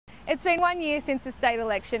It's been 1 year since the state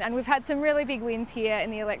election and we've had some really big wins here in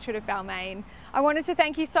the electorate of Balmain. I wanted to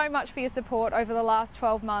thank you so much for your support over the last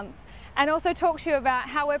 12 months and also talk to you about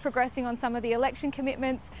how we're progressing on some of the election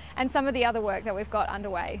commitments and some of the other work that we've got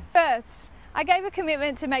underway. First, I gave a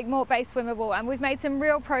commitment to make Mort Bay swimmable and we've made some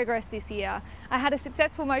real progress this year. I had a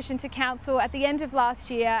successful motion to council at the end of last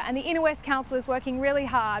year and the Inner West Council is working really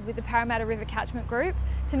hard with the Parramatta River Catchment Group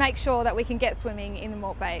to make sure that we can get swimming in the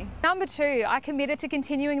Mort Bay. Number two, I committed to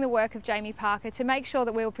continuing the work of Jamie Parker to make sure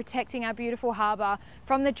that we were protecting our beautiful harbour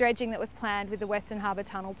from the dredging that was planned with the Western Harbour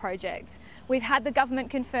Tunnel project. We've had the government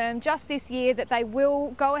confirm just this year that they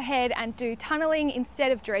will go ahead and do tunnelling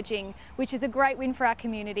instead of dredging, which is a great win for our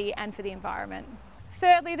community and for the environment.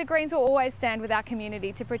 Thirdly, the Greens will always stand with our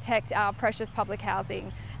community to protect our precious public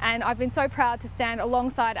housing, and I've been so proud to stand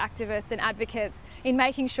alongside activists and advocates in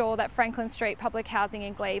making sure that Franklyn Street public housing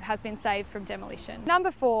in Glebe has been saved from demolition. Number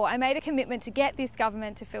four, I made a commitment to get this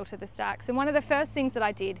government to filter the stacks, and one of the first things that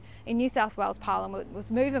I did in New South Wales Parliament was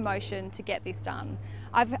move a motion to get this done.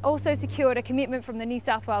 I've also secured a commitment from the New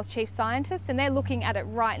South Wales Chief Scientist, and they're looking at it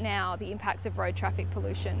right now, the impacts of road traffic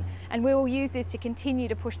pollution, and we will use this to continue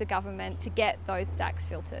to push the government to get those stacks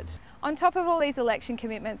filtered. On top of all these election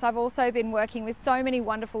commitments, I've also been working with so many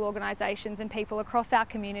wonderful organisations and people across our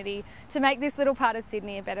community to make this little part of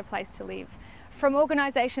Sydney a better place to live. From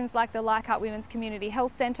organisations like the Leichhardt Women's Community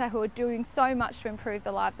Health Centre, who are doing so much to improve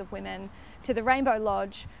the lives of women, to the Rainbow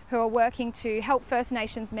Lodge, who are working to help First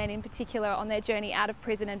Nations men in particular on their journey out of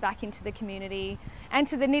prison and back into the community, and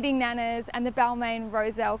to the Knitting Nanas and the Balmain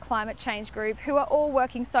Rozelle Climate Change Group, who are all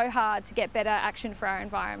working so hard to get better action for our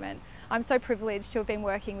environment. I'm so privileged to have been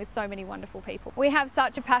working with so many wonderful people. We have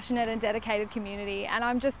such a passionate and dedicated community, and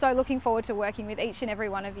I'm just so looking forward to working with each and every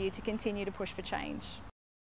one of you to continue to push for change.